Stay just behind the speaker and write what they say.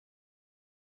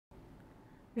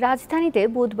রাজধানীতে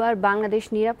বুধবার বাংলাদেশ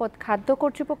নিরাপদ খাদ্য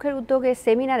কর্তৃপক্ষের উদ্যোগে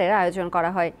সেমিনারের আয়োজন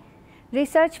করা হয়।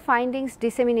 Research findings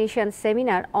dissemination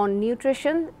seminar on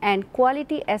nutrition and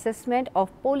quality assessment of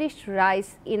polished rice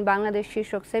in Bangladesh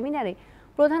শীর্ষক সেমিনারে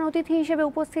প্রধান অতিথি হিসেবে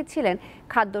উপস্থিত ছিলেন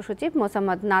খাদ্য সচিব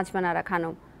মোসাম্মদ নাজমান আরা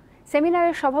খানম।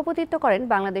 সেমিনারের সভাপতিত্ব করেন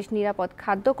বাংলাদেশ নিরাপদ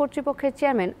খাদ্য কর্তৃপক্ষের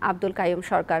চেয়ারম্যান আব্দুল কাইয়ুম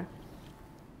সরকার।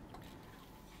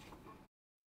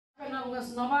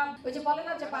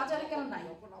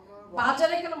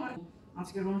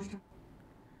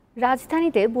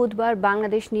 রাজধানীতে বুধবার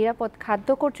বাংলাদেশ নিরাপদ খাদ্য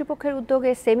কর্তৃপক্ষের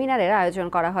উদ্যোগে সেমিনারের আয়োজন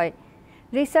করা হয়।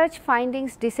 Research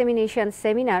findings dissemination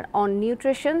seminar on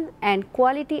nutrition and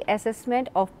quality assessment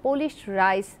of polished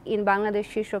rice in Bangladesh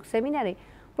শীর্ষক সেমিনারে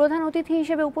প্রধান অতিথি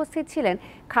হিসেবে উপস্থিত ছিলেন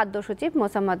খাদ্য সচিব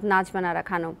মোসাম্মদ নাজমান আরা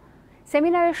খানম।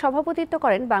 সেমিনারের সভাপতিত্ব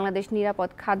করেন বাংলাদেশ নিরাপদ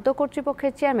খাদ্য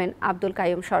কর্তৃপক্ষের চেয়ারম্যান আব্দুল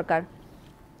কাইয়ুম সরকার।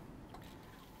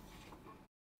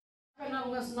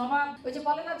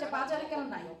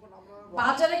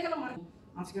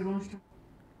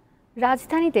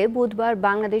 রাজধানীতে বুধবার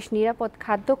বাংলাদেশ নিরাপদ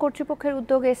খাদ্য কর্তৃপক্ষের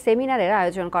উদ্যোগে সেমিনারের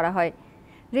আয়োজন করা হয়।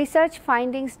 Research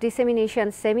findings dissemination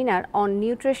seminar on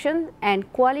nutrition and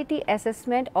quality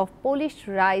assessment of polished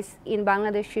rice in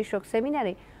Bangladesh শীর্ষক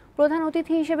সেমিনারে প্রধান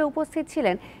অতিথি হিসেবে উপস্থিত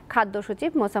ছিলেন খাদ্য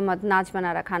সচিব মোসাম্মদ নাজমান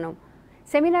আরা খানম।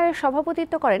 সেমিনারের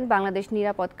সভাপতিত্ব করেন বাংলাদেশ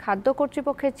নিরাপদ খাদ্য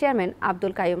কর্তৃপক্ষের চেয়ারম্যান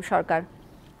আব্দুল কাইয়ুম সরকার।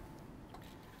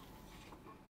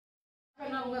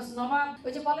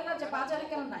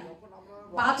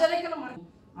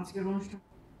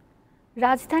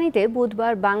 রাজধানীতে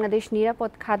বুধবার বাংলাদেশ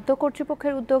নিরাপদ খাদ্য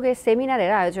কর্তৃপক্ষের উদ্যোগে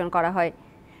সেমিনারের আয়োজন করা হয়।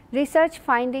 Research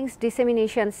findings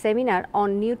dissemination seminar on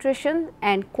nutrition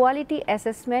and quality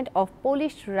assessment of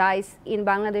polished rice in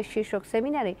Bangladesh শীর্ষক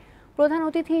সেমিনারে প্রধান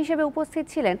অতিথি হিসেবে উপস্থিত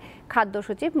ছিলেন খাদ্য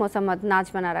সচিব মোসাম্মদ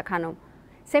নাজমান আরা খানম।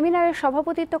 সেমিনারের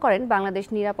সভাপতিত্ব করেন বাংলাদেশ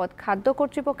নিরাপদ খাদ্য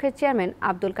কর্তৃপক্ষের চেয়ারম্যান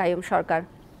আব্দুল কাইয়ুম সরকার।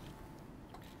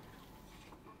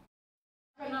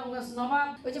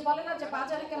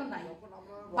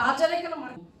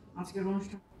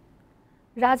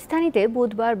 রাজধানীতে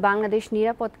বুধবার বাংলাদেশ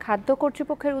নিরাপদ খাদ্য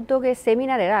কর্তৃপক্ষের উদ্যোগে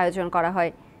সেমিনারের আয়োজন করা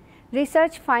হয়।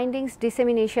 Research findings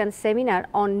dissemination seminar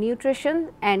on nutrition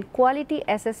and quality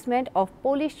assessment of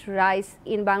polished rice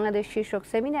in Bangladesh শীর্ষক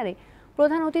সেমিনারে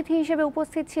প্রধান অতিথি হিসেবে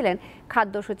উপস্থিত ছিলেন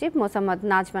খাদ্য সচিব মোসাম্মদ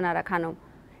নাজমান আরা খানম।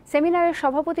 সেমিনারের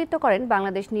সভাপতিত্ব করেন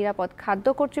বাংলাদেশ নিরাপদ খাদ্য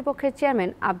কর্তৃপক্ষের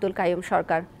চেয়ারম্যান আব্দুল কাইয়ুম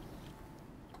সরকার।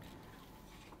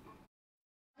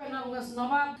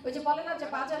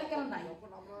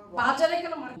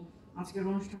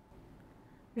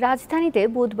 রাজধানীতে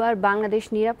বুধবার বাংলাদেশ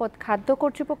নিরাপদ খাদ্য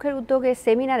কর্তৃপক্ষের উদ্যোগে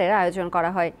সেমিনারের আয়োজন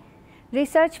করা হয়।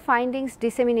 Research findings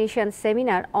dissemination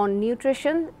seminar on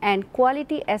nutrition and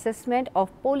quality assessment of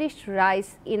polished rice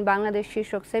in Bangladesh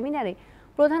শীর্ষক সেমিনারে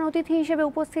প্রধান অতিথি হিসেবে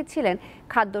উপস্থিত ছিলেন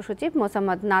খাদ্য সচিব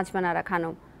মোসাম্মদ নাজমান আরা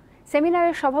খানম।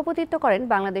 সেমিনারের সভাপতিত্ব করেন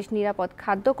বাংলাদেশ নিরাপদ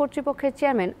খাদ্য কর্তৃপক্ষের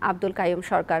চেয়ারম্যান আব্দুল কাইয়ুম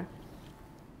সরকার।